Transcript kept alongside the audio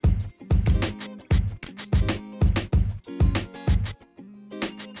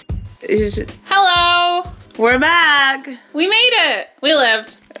Hello! We're back. We made it! We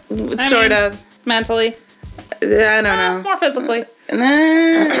lived. Sort of. Mentally. I don't know. More physically.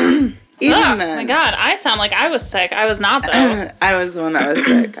 Even Oh, then. my God. I sound like I was sick. I was not, though. I was the one that was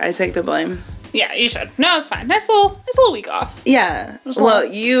sick. I take the blame. Yeah, you should. No, it's fine. Nice little week off. Yeah. Well, Well,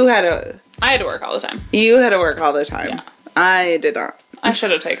 I had to work all the time. you had to work all the time. Yeah. I did not. I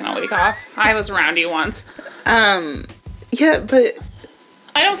should have taken a week off. I was around you once. Yeah, but...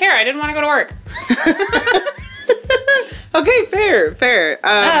 I don't care. I didn't want to go to work. Okay, fair.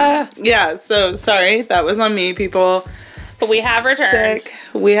 Yeah, so sorry. That was on me, people. But we have returned. Sick.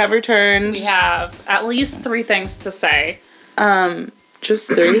 We have returned. We have at least 3 things to say.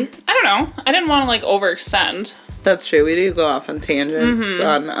 Just 3? I don't know. I didn't want to, overextend. That's true. We do go off on tangents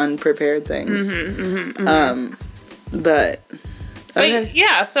on unprepared things. But okay. But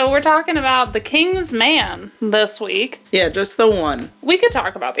yeah, so we're talking about The King's Man this week. Yeah, just the one. We could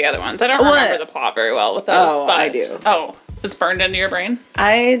talk about the other ones. I don't remember the plot very well with those. Oh, but, I do. Oh, it's burned into your brain?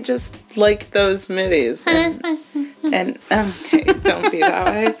 I just like those movies. And okay, don't be that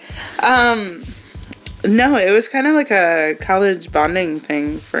way. No, it was kind of like a college bonding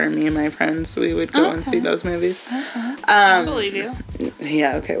thing for me and my friends. We would go and see those movies. I believe you.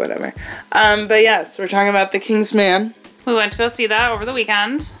 Yeah, okay, whatever. But yes, we're talking about The King's Man. We went to go see that over the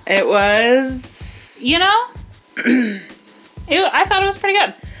weekend. It was... I thought it was pretty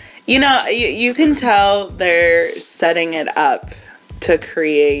good. You can tell they're setting it up to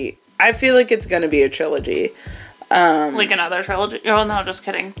create... I feel like it's going to be a trilogy. Like another trilogy? Oh, no, just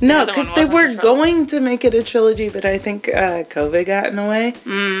kidding. No, because they were going to make it a trilogy, but I think COVID got in the way.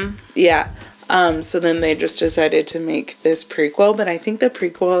 Yeah. So then they just decided to make this prequel, but I think the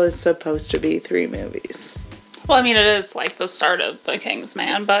prequel is supposed to be 3 movies. Well, I mean, it is like the start of The King's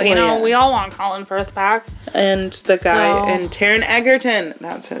Man, but, we all want Colin Firth back. And the guy, and Taron Egerton,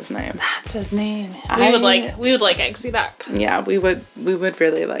 that's his name. That's his name. We would like Eggsy back. Yeah, we would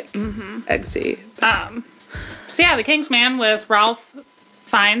really like Eggsy. So yeah, The King's Man with Ralph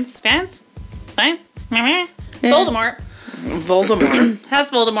Fiennes. Voldemort. Has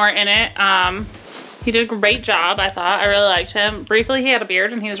Voldemort in it. He did a great job, I thought. I really liked him. Briefly, he had a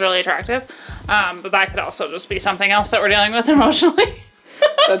beard and he was really attractive. But that could also just be something else that we're dealing with emotionally.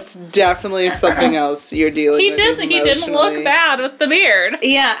 That's definitely something else you're dealing with emotionally. He didn't look bad with the beard.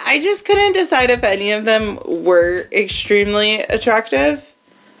 Yeah, I just couldn't decide if any of them were extremely attractive.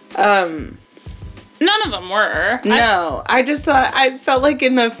 None of them were. No, I just thought, I felt like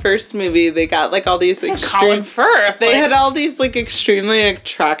in the first movie they got all these Colin Firth. They had all these extremely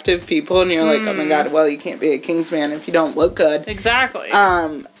attractive people, and you're like, oh my God, well, you can't be a King's Man if you don't look good. Exactly.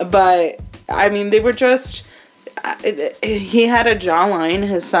 But I mean, they were just. He had a jawline.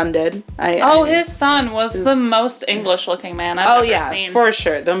 His son did. His son was the most English-looking man I've ever seen. For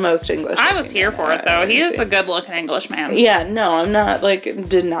sure, the most English. I was here for it though. He is a good-looking English man. Yeah, no, I'm not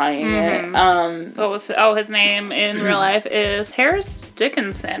denying it. His name in real life is Harris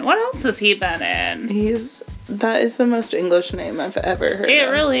Dickinson. What else has he been in? That is the most English name I've ever heard. It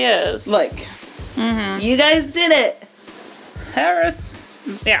really is. You guys did it, Harris.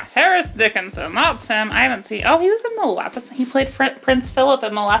 Yeah, Harris Dickinson. That's him. I haven't seen... Oh, he was in Maleficent. He played Prince Philip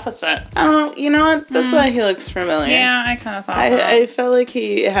in Maleficent. Oh, you know what? That's why he looks familiar. Yeah, I kind of thought I felt like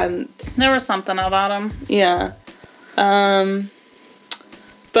he had... There was something about him. Yeah. But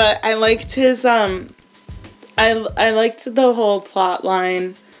I liked his... I liked the whole plot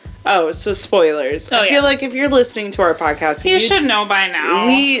line. Oh, so spoilers. I feel like if you're listening to our podcast... You should know by now.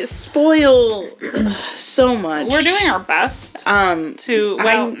 We spoil so much. We're doing our best to...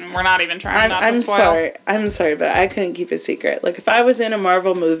 Well, we're not even trying not to spoil. I'm sorry, but I couldn't keep a secret. If I was in a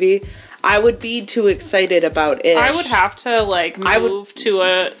Marvel movie, I would be too excited about it. I would have to, move to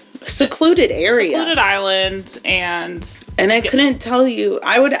a... secluded area. Secluded island, and I couldn't tell you.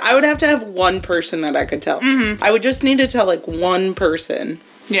 I would have to have one person that I could tell. I would just need to tell, one person.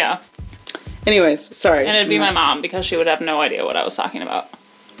 Yeah. Anyways, sorry. And it'd be my mom, because she would have no idea what I was talking about.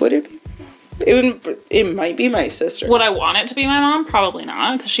 Would it be? It might be my sister. Would I want it to be my mom? Probably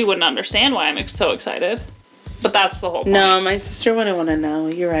not, because she wouldn't understand why I'm so excited. But that's the whole point. No, my sister wouldn't want to know.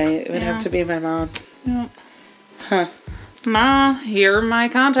 You're right. It would have to be my mom. Yep. Huh. Ma, you're my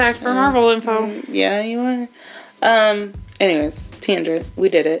contact for Marvel info. Yeah, you are. Anyways, tangent. We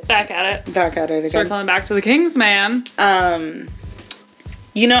did it. Back at it again. Circling back to The King's Man.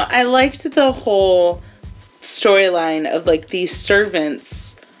 I liked the whole storyline of these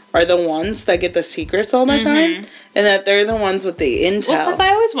servants are the ones that get the secrets all the time, and that they're the ones with the intel. Well, because I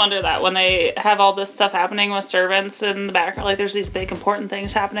always wonder that when they have all this stuff happening with servants in the background, there's these big important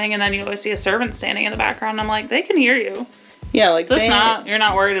things happening, and then you always see a servant standing in the background, and I'm like, they can hear you. Yeah, like, Is this you're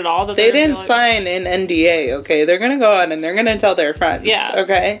not worried at all that they they're didn't sign an NDA, okay? They're gonna go out and they're gonna tell their friends,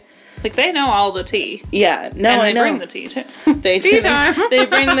 okay? Like, they know all the tea. Yeah, no, and I know. They bring the tea, too. They tea do. time. They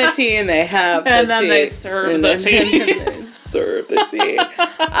bring the tea and they have the tea. And then they serve the tea. Serve the tea.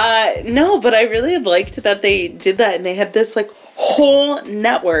 No, but I really liked that they did that, and they had this, like, whole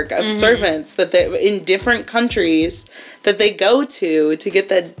network of servants that they, in different countries that they go to get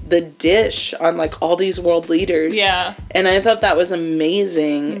the dish on, like, all these world leaders. Yeah. And I thought that was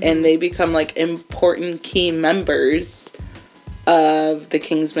amazing, and they become, like, important key members of the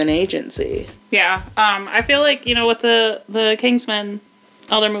Kingsman Agency. Yeah. I feel like, you know, with the Kingsman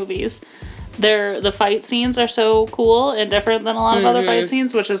other movies, the fight scenes are so cool and different than a lot of other fight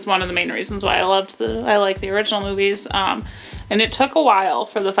scenes, which is one of the main reasons why I like the original movies. And it took a while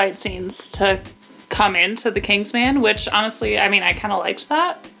for the fight scenes to come into the Kingsman, which honestly, I mean, I kind of liked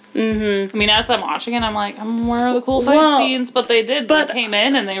that. Mm-hmm. I mean, as I'm watching it, I'm like, where are the cool fight scenes? But they did. They came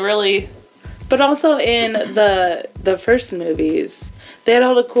in and they really... But also in the first movies, they had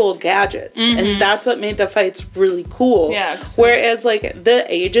all the cool gadgets, and that's what made the fights really cool. Yeah. Whereas, like, the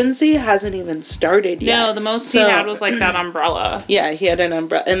Agency hasn't even started yet. No, the most he had was, like, that umbrella. Yeah, he had an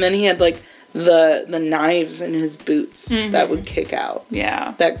umbrella. And then he had, like, the knives in his boots that would kick out.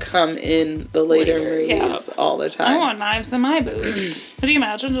 Yeah. That come in the later movies all the time. I want knives in my boots. Could you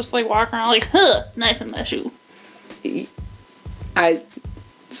imagine just, like, walking around like, knife in my shoe?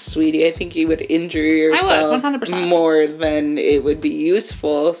 Sweetie, I think you would injure yourself I would, 100%. More than it would be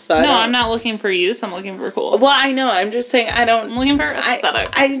useful. So I'm not looking for use. I'm looking for cool. Well, I know. I'm just saying I'm looking for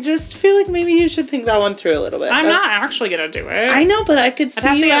aesthetic. I just feel like maybe you should think that one through a little bit. I'm not actually going to do it. I know, but I could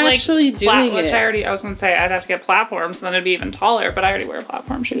see you actually doing it. I was going to say I'd have to get platforms, and then it'd be even taller, but I already wear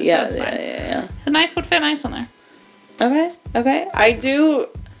platform shoes, so it's fine. Yeah. The knife would fit nice in there. Okay. I do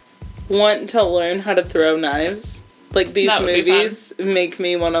want to learn how to throw knives. Like, these movies make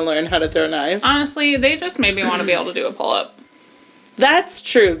me want to learn how to throw knives. Honestly, they just made me want to be able to do a pull-up. That's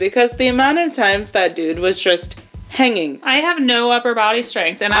true, because the amount of times that dude was just hanging. I have no upper body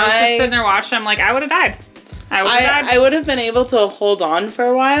strength, and I was just sitting there watching. I'm like, I would have died. I would have been able to hold on for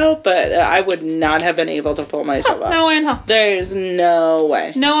a while, but I would not have been able to pull myself up. No way in hell. There's no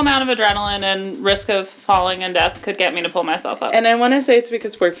way. No amount of adrenaline and risk of falling and death could get me to pull myself up. And I want to say it's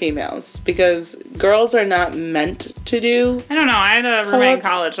because we're females. Because girls are not meant to do I don't know. I had a roommate in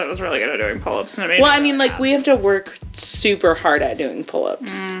college that was really good at doing pull-ups. And it made I mean, like, we have to work super hard at doing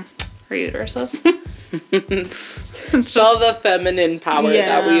pull-ups. Her uteruses. It's all the feminine power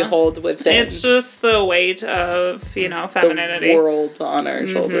that we hold within. It's just the weight of, femininity. The world on our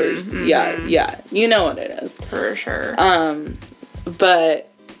shoulders. Yeah. You know what it is. For sure. But,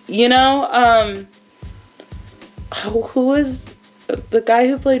 who was the guy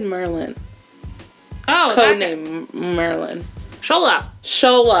who played Merlin? Oh, Codename Merlin. Shola.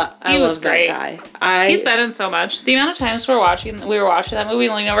 I was love great. that guy. He's been in so much. The amount of times we were watching that movie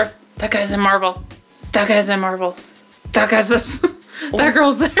and leaning over, that guy's in Marvel. That guy's in Marvel. That guy's this. That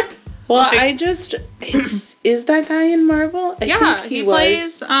girl's there. Well, is that guy in Marvel? I think he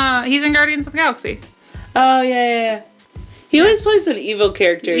plays, he's in Guardians of the Galaxy. Oh, yeah. He always plays an evil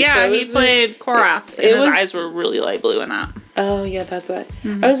character. Yeah, so he played Korath, and his eyes were really light blue in that. Oh, yeah, that's why.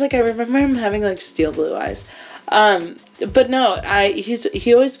 I was like, I remember him having, like, steel blue eyes. But no,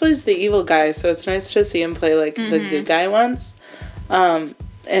 he always plays the evil guy, so it's nice to see him play, like, the good guy once.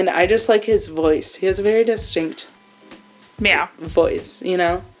 And I just like his voice. He has a very distinct voice,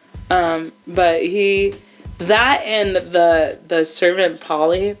 but that and the servant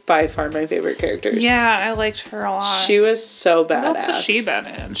Polly, by far my favorite characters. Yeah, I liked her a lot. She was so badass. What else has she been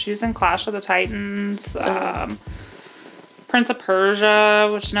in? She was in Clash of the Titans, Prince of Persia,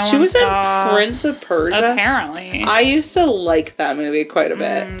 which no one saw. She was in Prince of Persia? Apparently. I used to like that movie quite a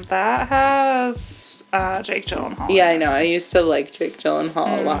bit. That has Jake Gyllenhaal. Yeah, I know. I used to like Jake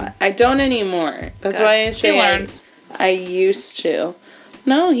Gyllenhaal a lot. I don't anymore. That's why I say I used to.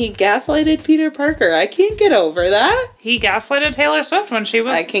 No, he gaslighted Peter Parker. I can't get over that. He gaslighted Taylor Swift when she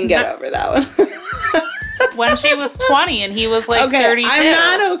was... I can get over that one. When she was 20 and he was like 32. I'm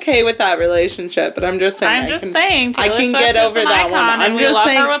not okay with that relationship, but I'm just saying. Taylor I can Swift get over that one. I'm just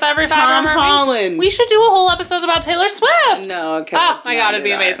saying. Her with every Tom Holland. We should do a whole episode about Taylor Swift. No, okay. Oh my god, it'd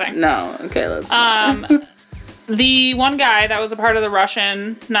be amazing. No, okay, let's. The one guy that was a part of the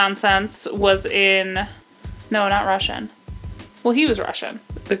Russian nonsense was in. No, not Russian. Well, he was Russian.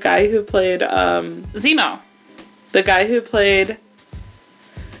 The guy who played Zemo. The guy who played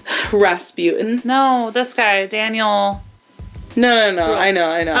Rasputin. No, this guy, Daniel. No. I know.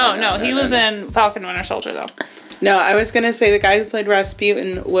 Oh, no, he was in Falcon Winter Soldier, though. No, I was going to say the guy who played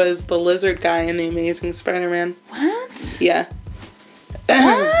Rasputin was the lizard guy in The Amazing Spider-Man. What? What? Yeah.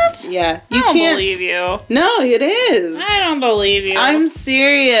 What? Yeah. I don't believe you. No, it is. I don't believe you. I'm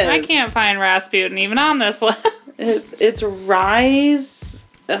serious. I can't find Rasputin even on this list. It's Rise.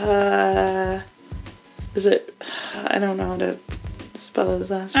 Is it? I don't know how to spell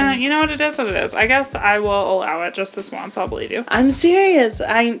his last name. You know what it is? I guess I will allow it just this once. I'll believe you. I'm serious.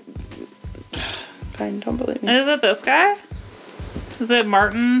 Fine, don't believe me. Is it this guy? Is it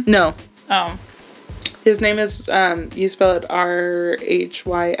Martin? No. Oh. His name is, you spell it Rhys.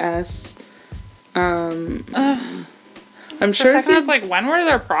 I'm sure. For a second, I was like, when were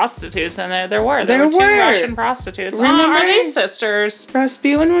there prostitutes in there? There were. There were two Russian prostitutes. Remember? Are they sisters?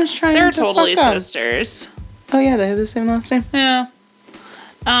 Rasputin was trying They're to totally fuck them. sisters. Oh yeah, they have the same last name. Yeah.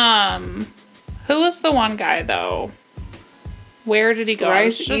 Who was the one guy though? Where did he go?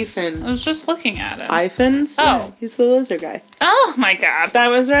 Bryce I Ephens. was just looking at him. Iphens? Oh. Yeah, he's the lizard guy. Oh my god. That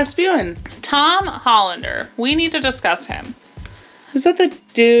was Rasputin. Tom Hollander. We need to discuss him. Is that the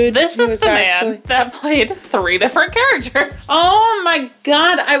dude? This who is was the actually... man that played 3 different characters. Oh my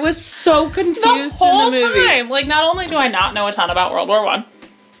god, I was so confused The whole in the movie. time. Like, not only do I not know a ton about World War I,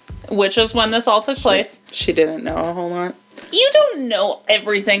 which is when this all took place. She didn't know a whole lot. You don't know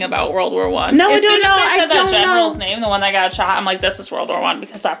everything about World War I. No, as I don't know. As soon as they said that general's know. name, the one that got shot, I'm like, this is World War I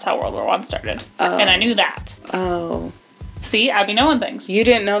because that's how World War I started. Oh. And I knew that. Oh. See, I be knowing things. You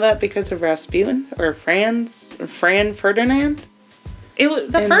didn't know that because of Rasputin? Or Fran Ferdinand?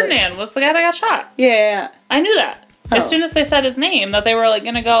 Ferdinand was the guy that got shot. Yeah. I knew that. Oh. As soon as they said his name, that they were like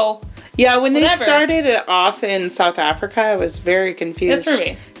gonna go. Yeah, when Whatever. they started it off in South Africa, I was very confused. It threw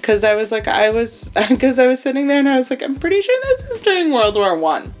me. Because I was sitting there and I was like, I'm pretty sure this is during World War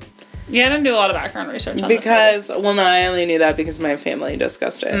One. Yeah, I didn't do a lot of background research on Because, well, no, I only knew that because my family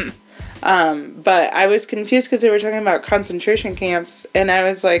discussed it. Mm. But I was confused because they were talking about concentration camps, and I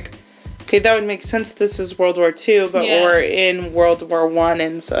was like, okay, that would make sense. This is World War II, but we're in World War One,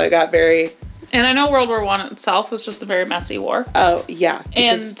 and so I got very. And I know World War I itself was just a very messy war. Oh yeah,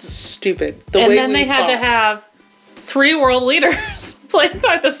 and it's stupid. And then they had to have 3 world leaders played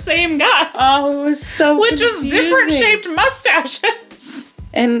by the same guy. Oh, it was so Which confusing. is different shaped mustaches.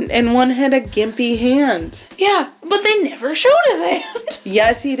 And one had a gimpy hand. Yeah, but they never showed his hand.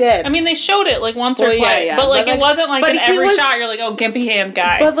 Yes, he did. I mean, they showed it like once or Well, twice, yeah. but like But, it wasn't like in every was- shot you're like, oh, gimpy hand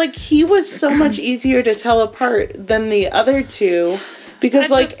guy. But like he was so much easier to tell apart than the other two.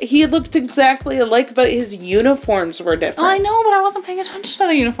 Because, he looked exactly alike, but his uniforms were different. Oh, I know, but I wasn't paying attention to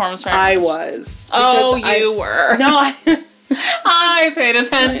the uniforms. Right? I was. Oh, you were. No, I paid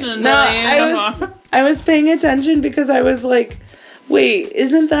attention to the uniforms. I was paying attention because I was like, wait,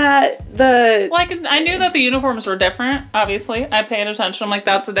 isn't that the... Like, I knew that the uniforms were different, obviously. I paid attention. I'm like,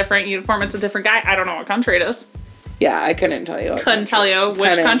 that's a different uniform. It's a different guy. I don't know what country it is. Yeah, I couldn't tell you. Couldn't tell you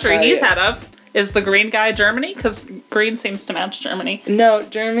which country he's head of. Is the green guy Germany? Because green seems to match Germany. No,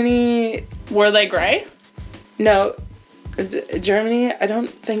 Germany... Were they gray? No, Germany, I don't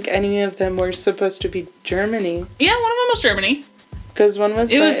think any of them were supposed to be Germany. Yeah, one of them was Germany. Because one was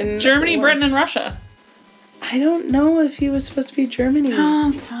Britain. It was Germany, Britain, and Russia. I don't know if he was supposed to be Germany.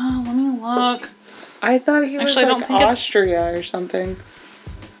 Oh, God, let me look. I thought he was Austria or something.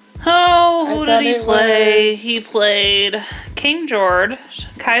 Oh, who did he play? Was... He played King George,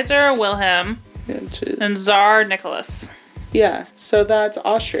 Kaiser Wilhelm, and Tsar Nicholas. Yeah, so that's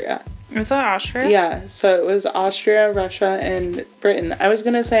Austria. Is that Austria? Yeah, so it was Austria, Russia, and Britain. I was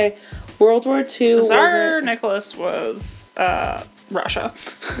going to say World War II Tsar Nicholas was Russia.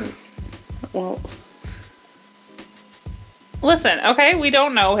 Well... Listen, okay, we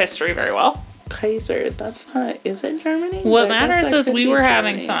don't know history very well. Kaiser, that's not... Is it Germany? What matters is we were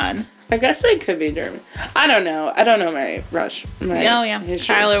having fun. I guess it could be Germany. I don't know. I don't know my history.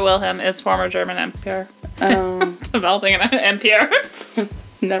 Kaiser Wilhelm is former German emperor. Developing an empire.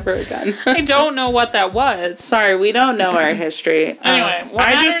 Never again. I don't know what that was. Sorry, we don't know our history. Anyway,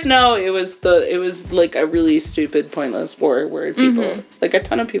 I just know it was like a really stupid, pointless war where people, like a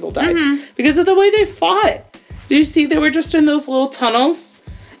ton of people died because of the way they fought. Did you see they were just in those little tunnels,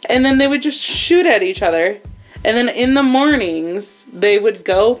 and then they would just shoot at each other, and then in the mornings they would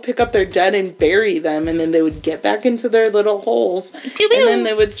go pick up their dead and bury them, and then they would get back into their little holes, pew, pew. And then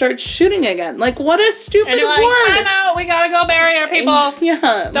they would start shooting again. Like, what a stupid war! Time out! We gotta go bury our people.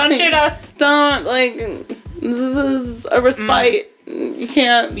 Yeah, don't shoot us. Don't this is a respite. You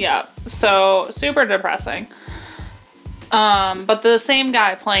can't. Yeah. So super depressing. But the same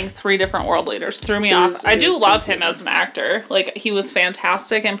guy playing 3 different world leaders threw me off. I do love him as an actor. Like, he was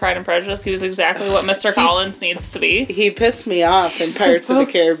fantastic in Pride and Prejudice. He was exactly what Mr. Collins needs to be. He pissed me off in Pirates of the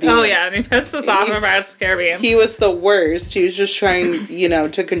Caribbean. Oh, yeah, and he pissed us off in Pirates of the Caribbean. He was the worst. He was just trying,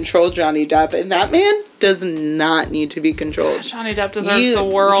 to control Johnny Depp. And that man, does not need to be controlled. Johnny Depp deserves the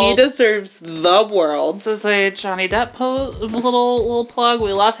world. He deserves the world. This is a Johnny Depp little plug.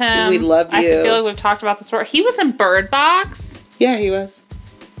 We love him. We love you. I feel like we've talked about this before. He was in Bird Box. Yeah, he was.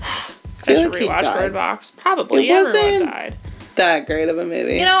 I should rewatch Bird Box. Probably. Everyone died. That great of a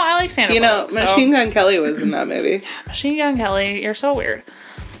movie. You know, I like Sandra Bullock. Machine Gun Kelly was in that movie. Machine Gun Kelly, you're so weird.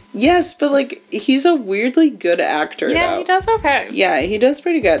 Yes, but, like, he's a weirdly good actor, Yeah, though. he does okay. Yeah, he does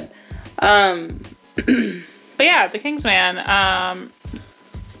pretty good. But yeah, The Kingsman,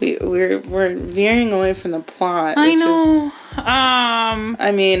 we're veering away from the plot. I know.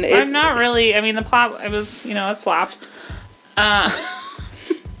 I mean, it's... I'm not really... I mean, the plot, it was, it slapped.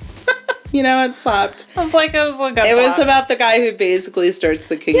 It slapped. It was like a plot. It was about the guy who basically starts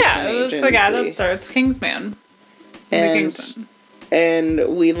the Kingsman Yeah, it was agency. the guy that starts Kingsman.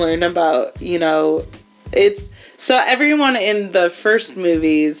 And we learn about, it's... So everyone in the first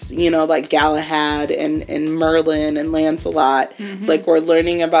movies, like Galahad and Merlin and Lancelot, like, we're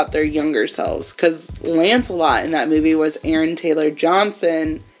learning about their younger selves. Because Lancelot in that movie was Aaron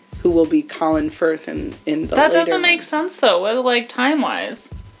Taylor-Johnson, who will be Colin Firth in the later That doesn't make ones. sense, though, like,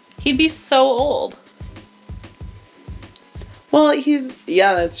 time-wise. He'd be so old. Well,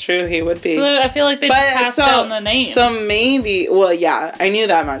 yeah, that's true, he would be. So I feel like they just passed down the names. So maybe, well, yeah, I knew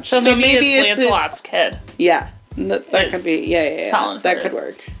that much. So maybe it's Lancelot's kid. Yeah, that could be, yeah. Colin that could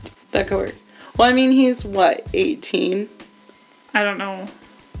work. That could work. Well, I mean, he's, 18? I don't know.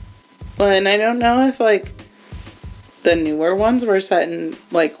 Well, and I don't know if, like, the newer ones were set in,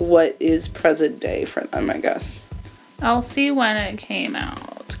 like, what is present day for them, I guess. I'll see when it came out.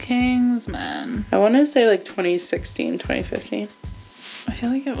 Kingsman. I want to say, like, 2016, 2015. I feel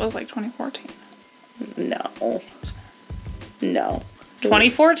like it was, like, 2014. No.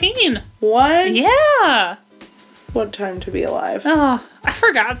 2014! What? Yeah! What time to be alive? Oh, I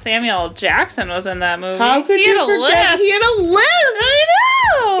forgot Samuel Jackson was in that movie. How could you forget? He had a list! I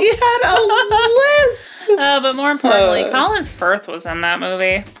know! He had a list! But more importantly, Colin Firth was in that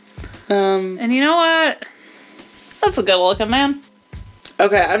movie. And you know what? That's a good looking man.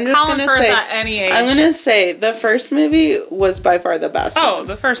 Okay, I'm just Colin gonna Firth say. at any age. I'm gonna say the first movie was by far the best. Oh,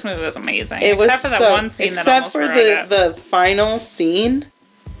 the first movie was amazing. It except for that one scene that almost ruined it. Except for the final scene,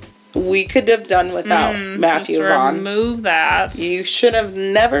 we could have done without Matthew Vaughn. Remove that. You should have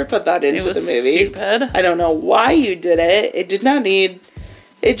never put that into the movie. It was stupid. I don't know why you did it. It did not need.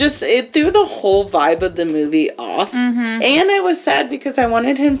 It threw the whole vibe of the movie off. And I was sad because I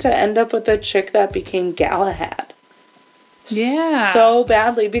wanted him to end up with a chick that became Galahad. Yeah. So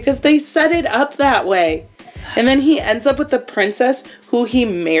badly because they set it up that way. And then he ends up with the princess who he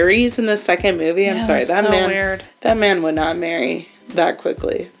marries in the second movie. I'm sorry, that man. Weird. That man would not marry that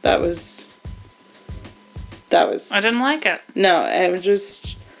quickly. That was. I didn't like it. No, I was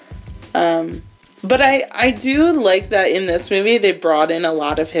just. But I do like that in this movie they brought in a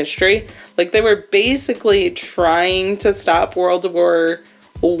lot of history. Like they were basically trying to stop World War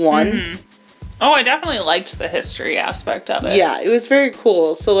I. Oh, I definitely liked the history aspect of it. Yeah, it was very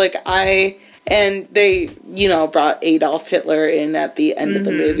cool. So like and they, brought Adolf Hitler in at the end of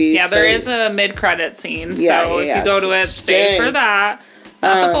the movie. Yeah, so, there is a mid-credit scene. So if you go to it, stay for that.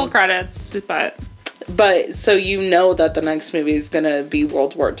 Not the full credits, but so that the next movie is going to be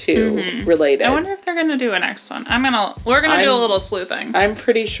World War II related. I wonder if they're going to do a next one. We're going to do a little sleuthing. I'm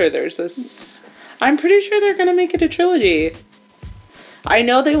pretty sure I'm pretty sure they're going to make it a trilogy. I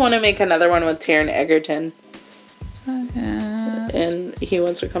know they want to make another one with Taron Egerton. And he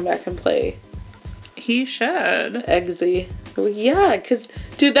wants to come back and play. He should. Eggsy. Yeah, because,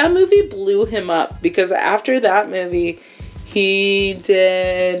 dude, that movie blew him up. Because after that movie, he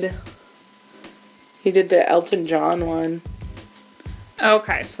did the Elton John one.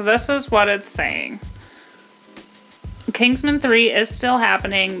 Okay, so this is what it's saying. Kingsman 3 is still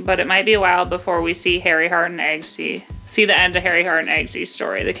happening, but it might be a while before we see Harry Hart and Eggsy. See the end of Harry Hart and Eggsy's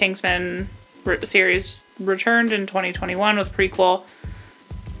story. The Kingsman series returned in 2021 with prequel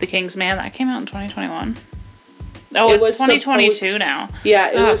The Kingsman. That came out in 2021. Oh, it's 2022 now.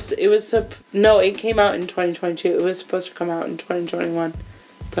 Yeah, it came out in 2022. It was supposed to come out in 2021.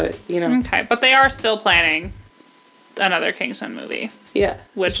 But, Okay, but they are still planning another Kingsman movie. Yeah.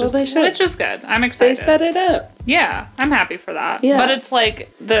 Which is good. I'm excited. They set it up. Yeah, I'm happy for that. Yeah. But it's like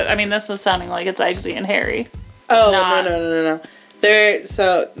this is sounding like it's Eggsy and Harry. Oh, no.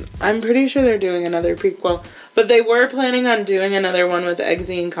 So I'm pretty sure they're doing another prequel. But they were planning on doing another one with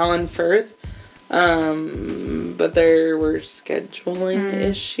Eggsy and Colin Firth. But there were scheduling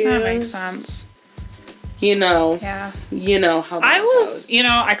issues. That makes sense. Yeah. You know how that goes.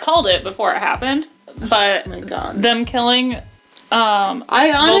 I called it before it happened. But oh my God. them killing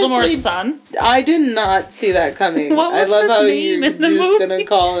I honestly, Voldemort's son. I did not see that coming. What was I love his how name you're in the just movie? gonna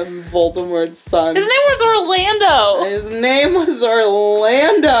call him Voldemort's son. His name was Orlando. His name was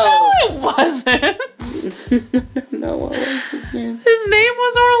Orlando. No, it wasn't. No, what was his name? His name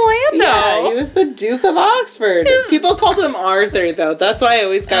was Orlando. Yeah, he was the Duke of Oxford. People called him Arthur, though. That's why I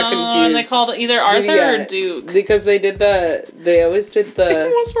always got confused. And they called it either Arthur or Duke. Because they always did the... It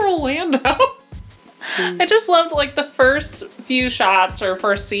was Orlando. I just loved, like, the first few shots or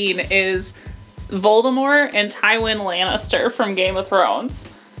first scene is Voldemort and Tywin Lannister from Game of Thrones.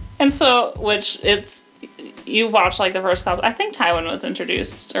 And so, you watch, like, the first couple. I think Tywin was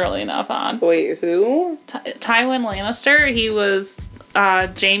introduced early enough on. Wait, who? Tywin Lannister. He was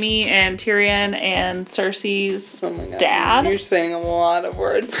Jaime and Tyrion and Cersei's dad. You're saying a lot of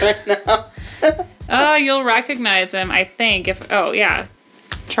words right now. You'll recognize him, I think.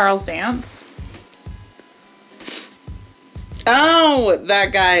 Charles Dance. Oh,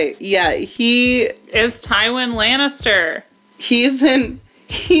 that guy. Yeah, he is Tywin Lannister. He's in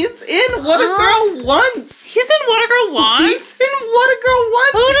What a Girl Wants. He's in What a Girl Wants? He's in What a Girl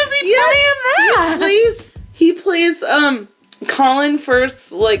Wants. Who does he play in that? He plays Colin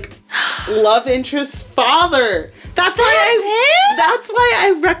Firth's, like, love interest's father. That's why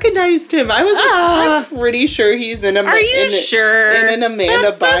I recognized him. I'm pretty sure he's in a Are you sure? In an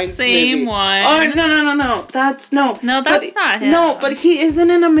Amanda Bynes movie. That's the same one. Oh, no. No, that's not him. No, but he is in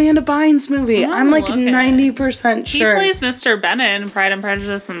an Amanda Bynes movie. I'm like 90% sure. He plays Mr. Bennet in Pride and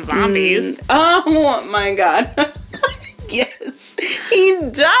Prejudice and Zombies. Oh my god. Yes, he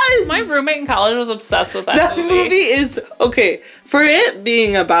does. My roommate in college was obsessed with that movie. That movie is, okay, for it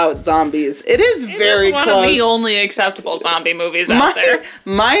being about zombies, it is very close. It's one of the only acceptable zombie movies out there.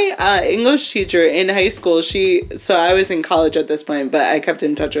 My English teacher in high school, so I was in college at this point, but I kept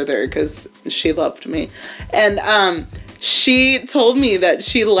in touch with her because she loved me. And she told me that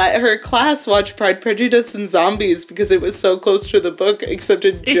she let her class watch Pride, Prejudice, and Zombies because it was so close to the book, except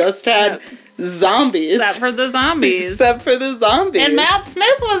it just had zombies. Except for the zombies. And Matt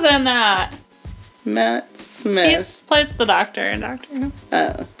Smith was in that. Matt Smith. He plays the Doctor in Doctor Who.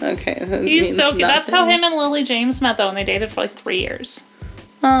 Oh, okay. He's so cute. That's how him and Lily James met, though, and they dated for like 3 years.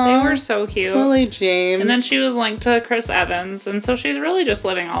 Aww, they were so cute. Lily James. And then she was linked to Chris Evans, and so she's really just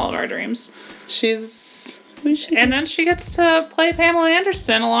living all of our dreams. And then she gets to play Pamela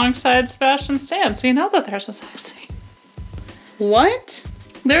Anderson alongside Sebastian Stan, so you know that there's a sex scene. What?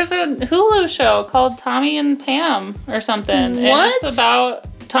 There's a Hulu show called Tommy and Pam or something. What? And it's about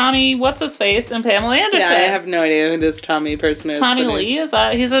Tommy, what's-his-face, and Pamela Anderson. Yeah, I have no idea who this Tommy person is. Tommy Lee,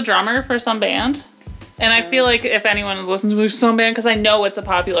 he's a drummer for some band. And I feel like if anyone is listening to some band, because I know it's a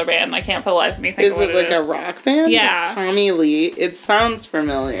popular band, and I can't for the life of me think of what it is. Is it like a rock band? Yeah. Tommy Lee. It sounds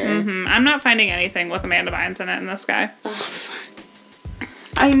familiar. Mm-hmm. I'm not finding anything with Amanda Bynes in it in this guy. Oh, fuck.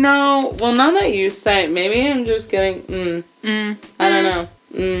 I know. Well, now that you say it, maybe I'm just getting, I don't know.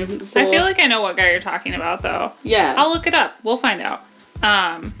 I feel like I know what guy you're talking about, though. Yeah. I'll look it up. We'll find out.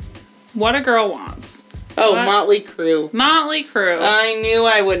 What a Girl Wants. Oh, Motley Crue. Motley Crue. I knew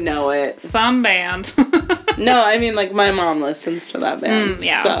I would know it. Some band. No, I mean, like, my mom listens to that band.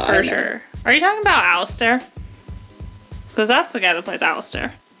 Yeah, so for sure. Are you talking about Alistair? Because that's the guy that plays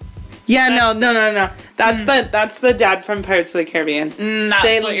Alistair. Yeah, no. That's the dad from Pirates of the Caribbean.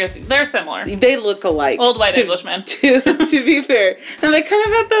 They're similar. They look alike. Old white Englishmen. To be fair, and they kind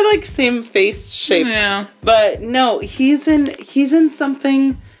of have the like same face shape. Yeah. But no, he's in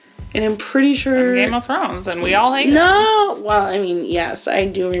something, and I'm pretty sure some Game of Thrones, and we all hate him. No, well, I mean, yes, I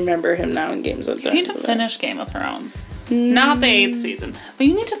do remember him now in Games of Thrones. You need to finish Game of Thrones. Not the 8th season, but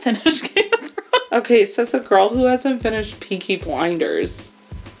you need to finish Game of Thrones. Okay, says the girl who hasn't finished Peaky Blinders.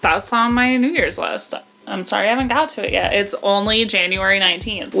 That's on my New Year's list. I'm sorry I haven't got to it yet. It's only January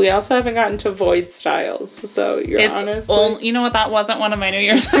 19th. We also haven't gotten to Void Styles, so honestly... you know what? That wasn't one of my New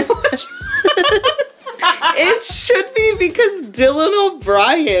Year's resolutions. It should be because Dylan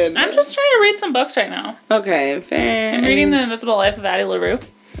O'Brien. I'm just trying to read some books right now. Okay, fair. I'm reading The Invisible Life of Addie LaRue.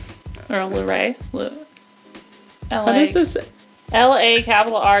 Or LaRue. How does this...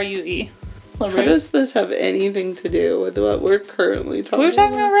 LaRue. How does this have anything to do with what we're currently talking about? We're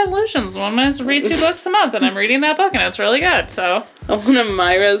talking about resolutions. One is read 2 books a month, and I'm reading that book, and it's really good, so... One of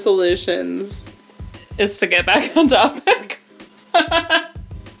my resolutions is to get back on topic.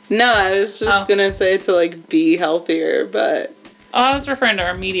 No, I was just gonna say to, like, be healthier, but... Oh, I was referring to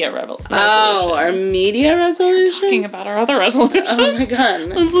our media resolutions. Oh, our media resolutions? Talking about our other resolutions. Oh my god.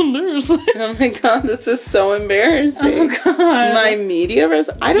 That's embarrassing. Oh my god, this is so embarrassing. Oh god. My media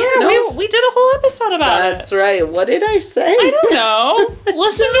I don't know. We did a whole episode about That's right. What did I say? I don't know.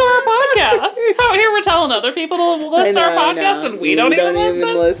 Listen to our podcast. Out here we're telling other people to listen to our podcast and we don't even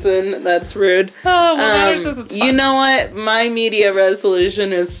listen. That's rude. Oh, what matters is it's fun. You know what? My media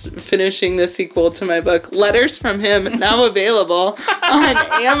resolution is finishing the sequel to my book, Letters from Him, now available on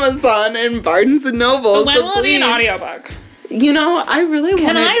Amazon and Barnes and Noble. But when will it be an audiobook? You know, I really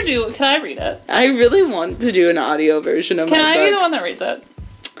want to... Can I read it? I really want to do an audio version of my book. Can I be the one that reads it?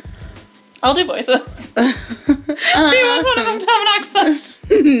 I'll do voices. Do you want one of them to have an accent?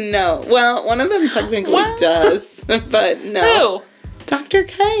 No. Well, one of them technically does, but no. Who? Dr.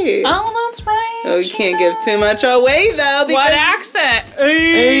 K. Oh, that's right. Oh, we can't give too much away, though. What accent?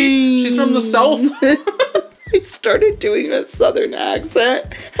 Hey. She's from the South. I started doing a southern accent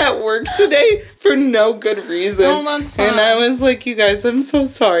at work today for no good reason. Oh, that's fine. And I was like, you guys, I'm so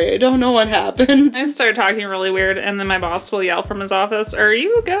sorry. I don't know what happened. I started talking really weird, and then my boss will yell from his office, "Are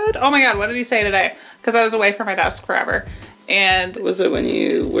you good?" Oh my god, what did he say today? Because I was away from my desk forever. And was it when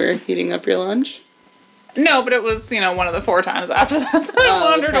you were heating up your lunch? No, but it was, one of the 4 times after that I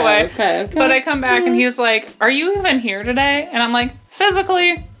wandered away. Okay. But I come back, and he's like, "Are you even here today?" And I'm like,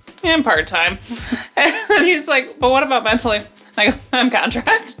 "Physically, and part-time." And he's like, "But what about mentally?" I go, "I'm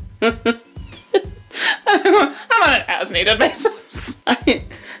contract." I'm on an as-needed basis. I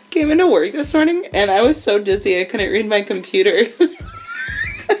came into work this morning, and I was so dizzy I couldn't read my computer.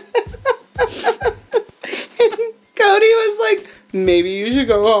 Cody was like, "Maybe you should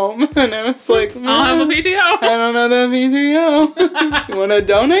go home." And I was like, I don't have a PTO. I don't know the PTO. You want to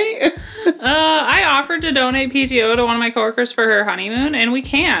donate? I offered to donate PTO to one of my coworkers for her honeymoon, and we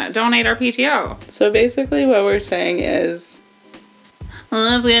can't donate our PTO. So basically what we're saying is...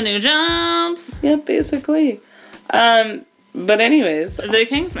 let's get new jobs. Yeah, basically. But anyways... The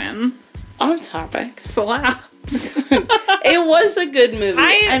Kingsman. Off topic. Slaps. It was a good movie.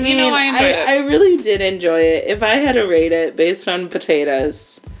 I really did enjoy it. If I had to rate it based on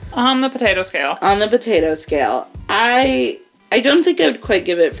potatoes... On the potato scale. On the potato scale. I don't think I would quite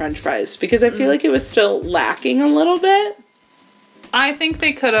give it French fries, because I feel like it was still lacking a little bit. I think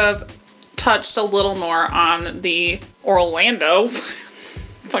they could have touched a little more on the Orlando.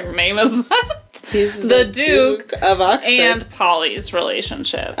 What name is that? He's the Duke of Oxford. And Polly's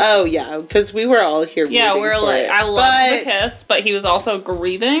relationship. Oh, yeah, because we were all here Yeah, we're like, I love the kiss, but he was also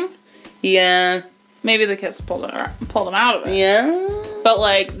grieving. Yeah. Maybe the kiss pulled him out of it. Yeah. But,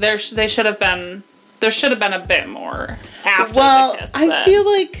 like, there should have been a bit more after the kiss. I feel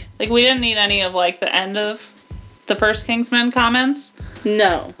like... Like, we didn't need any of, like, the end of the first Kingsman comments.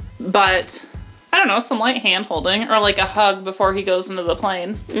 No. But, I don't know, some light hand-holding, or, like, a hug before he goes into the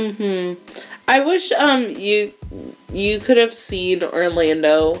plane. Mm-hmm. I wish, you could have seen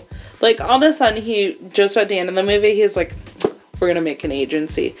Orlando. Like, all of a sudden, just at the end of the movie, he's like... We're gonna make an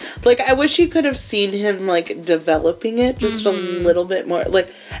agency. Like, I wish you could have seen him, like, developing it just a little bit more.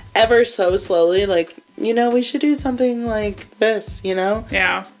 Like, ever so slowly, like, we should do something like this,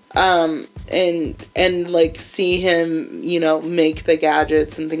 Yeah. And like, see him, make the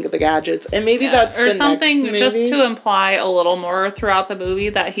gadgets and think of the gadgets. And maybe that's or the something next movie. Just to imply a little more throughout the movie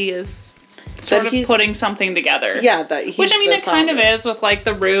that he is sort of putting something together. Yeah, that he's Which, I mean, it kind of is with, like,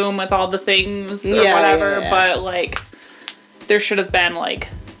 the room with all the things or whatever, but, like... There should have been, like,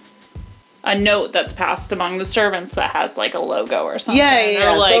 a note that's passed among the servants that has, like, a logo or something.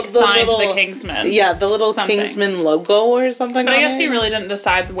 Yeah. Or, like, signed the Kingsman. Yeah, the little Kingsman logo or something. But I guess he really didn't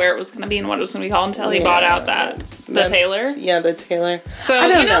decide where it was going to be and what it was going to be called until he bought out the tailor. Yeah, the tailor. So, I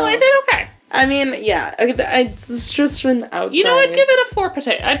don't know. I did okay. I mean, yeah, it's just an outside. I'd give it a 4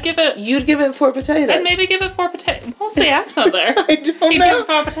 potato. You'd give it 4 potatoes. I'd maybe give it 4 potatoes. What's the accent there? I don't know. You give it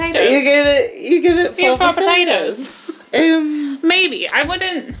 4 potatoes. You give it 4 potatoes. Maybe. I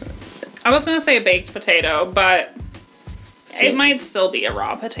wouldn't... I was going to say a baked potato, but it might still be a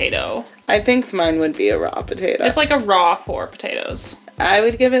raw potato. I think mine would be a raw potato. It's like a raw 4 potatoes. I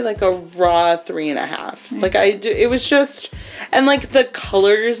would give it like a raw 3.5. Like it was just, and like the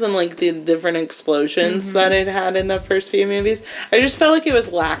colors and like the different explosions that it had in the first few movies, I just felt like it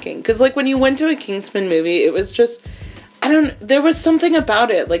was lacking. Because like when you went to a Kingsman movie, it was just, there was something about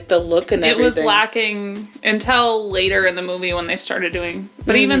it, like the look and everything. It was lacking until later in the movie when they started doing,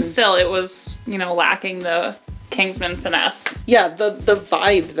 but even still, it was, lacking the Kingsman finesse. Yeah, the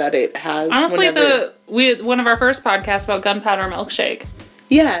vibe that it has. Honestly, one of our first podcasts about Gunpowder Milkshake.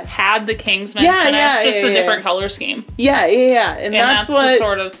 Yeah. Had the Kingsman finesse, just a different color scheme. Yeah. And that's what the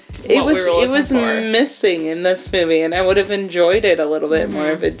sort of it was we were looking it was for. missing in this movie, and I would have enjoyed it a little bit more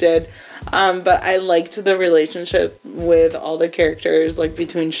if it did. But I liked the relationship with all the characters, like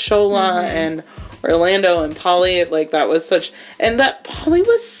between Shola and Orlando and Polly. Like that was that Polly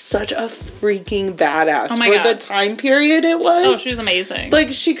was such a freaking badass Oh my for God. the time period it was. Oh, she was amazing.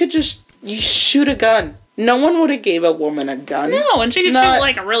 Like she could just shoot a gun. No one would have gave a woman a gun. No, and she could shoot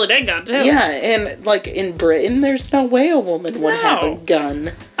like a really big gun too. Yeah, and like in Britain, there's no way a woman would have a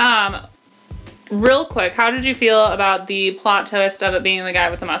gun. Real quick, how did you feel about the plot twist of it being the guy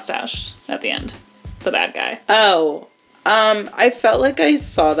with the mustache at the end? The bad guy. Oh, I felt like I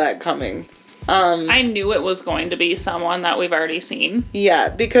saw that coming. I knew it was going to be someone that we've already seen. Yeah,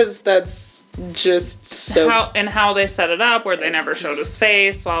 because that's just so... How they set it up, where they never showed his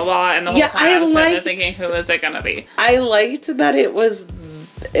face, blah, blah, and the whole time I was sitting there thinking, who is it going to be? I liked that it was...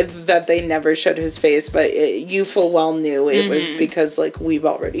 that they never showed his face, but you full well knew it was because, like, we've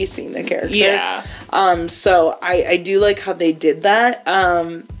already seen the character. Yeah. So I do like how they did that.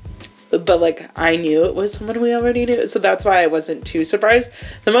 But, like, I knew it was someone we already knew. So that's why I wasn't too surprised.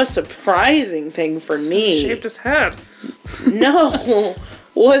 The most surprising thing for me... He shaved his head. No.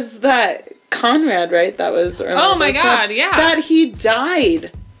 Was that Conrad, right? That was... Oh, my God, yeah. That he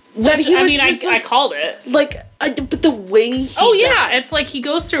died. I called it. Like... but the way he died. It's like he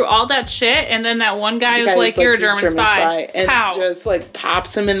goes through all that shit, and then that one guy is like, you're a German spy. And just, like,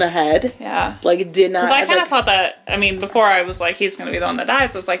 pops him in the head. Yeah. Like, did not... Because I kind of thought that, before I was like, he's going to be the one that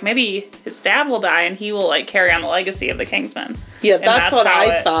dies, so it's like, maybe his dad will die, and he will, like, carry on the legacy of the Kingsmen. Yeah, that's what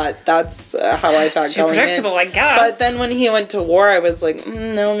I thought. That's how I thought going in. Too predictable, I guess. But then when he went to war, I was like,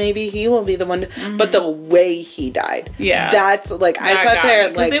 no, maybe he will be the one. But the way he died. Yeah. That's, like, I sat there,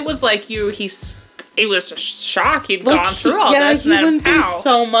 like... Because it was like it was just shock. He'd gone through all this, and then went through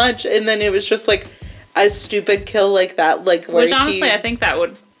so much, and then it was just like a stupid kill like that, like where which honestly I think that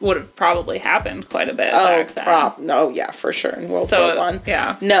would have probably happened quite a bit. Back then. No, yeah, for sure in World War I.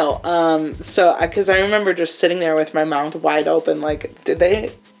 Yeah. No, so because I remember just sitting there with my mouth wide open, like, did they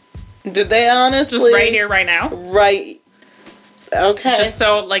honestly just right here, right now, right? Okay. Just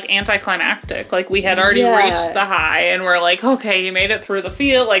so, like, anticlimactic. Like, we had already reached the high, and we're like, okay, you made it through the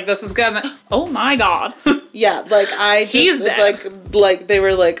field. Like, this is good. Oh, my God. Yeah, like, I just, he's dead. Like, they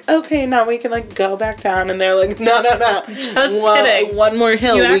were like, okay, now we can, like, go back down. And they're like, no. Just kidding. One more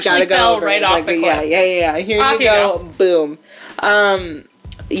hill, we gotta go over. Right off the cliff. Yeah. Here off you go. Boom.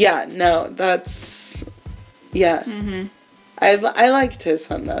 Yeah, no, that's... Yeah. Mm-hmm. I liked his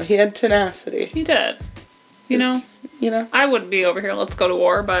son, though. He had tenacity. He did. You know, I wouldn't be over here. Let's go to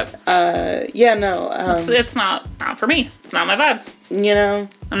war, but yeah, no, it's not for me. It's not my vibes. You know,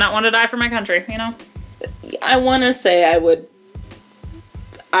 I'm not one to die for my country. You know, I want to say I would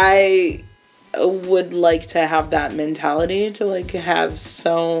like to have that mentality to like have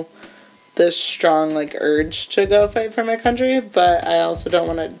this strong like urge to go fight for my country, but I also don't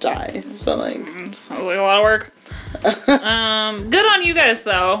want to die. So like, sounds like a lot of work. Good on you guys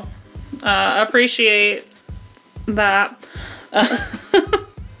though. Appreciate that.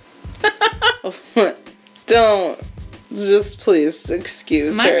 Don't just please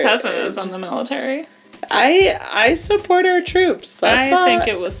excuse my her. cousin is in the military. I support our troops. I think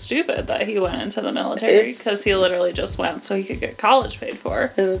it was stupid that he went into the military because he literally just went so he could get college paid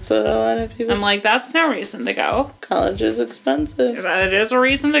for. That's what a lot of people. I'm like, that's no reason to go. College is expensive. That is a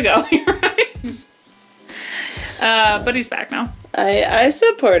reason to go. You're right. But he's back now. I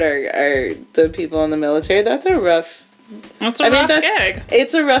support the people in the military. That's a rough. That's a rough gig.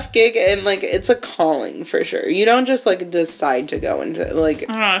 It's a rough gig, and like it's a calling for sure. You don't just like decide to go into like.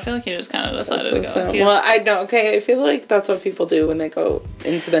 I don't know. I feel like he just kind of decided to go. Well, I know. Okay, I feel like that's what people do when they go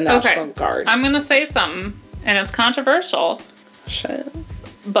into the National Guard. I'm gonna say something, and it's controversial. Shit.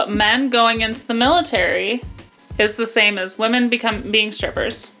 But men going into the military is the same as women being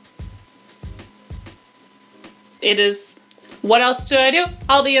strippers. It is. What else do I do?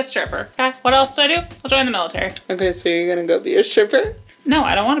 I'll be a stripper. Okay. What else do I do? I'll join the military. Okay, so you're gonna go be a stripper? No,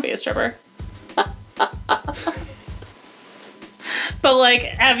 I don't want to be a stripper. But like,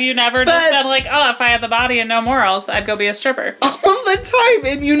 have you never just been like, oh, if I had the body and no morals, I'd go be a stripper? All the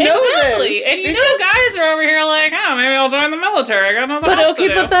time, and you know this. And you know guys are over here like, oh, maybe I'll join the military. I got nothing else to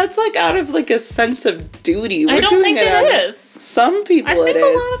do. But that's like out of like a sense of duty. I don't think it is. Some people it is. I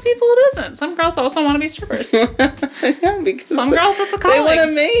think a lot of people it isn't. Some girls also want to be strippers. Yeah, because some girls it's a calling. They want to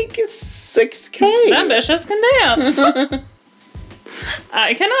make $6,000. Them bitches can dance.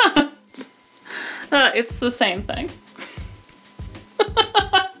 I cannot. It's the same thing.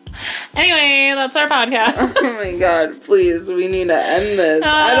 Anyway, that's our podcast. Oh my god, please, we need to end this.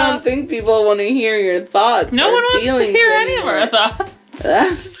 I don't think people want to hear your thoughts. No one wants to hear any of our thoughts.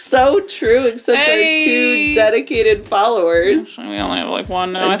 That's so true, except our 2 dedicated followers. We only have like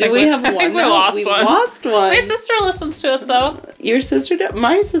one now. Do we have one? I think we No, lost we one. lost one. My sister listens to us though. Your sister does?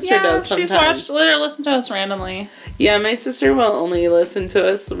 My sister does sometimes. She's watched, literally listened to us randomly. Yeah, my sister will only listen to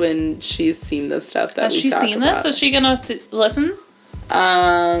us when she's seen the stuff that we talk about. Has she seen this? Is she gonna listen?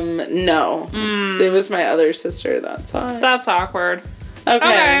 No. It was my other sister that saw it. That's awkward.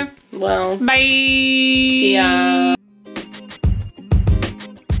 Okay. Well. Bye. See ya.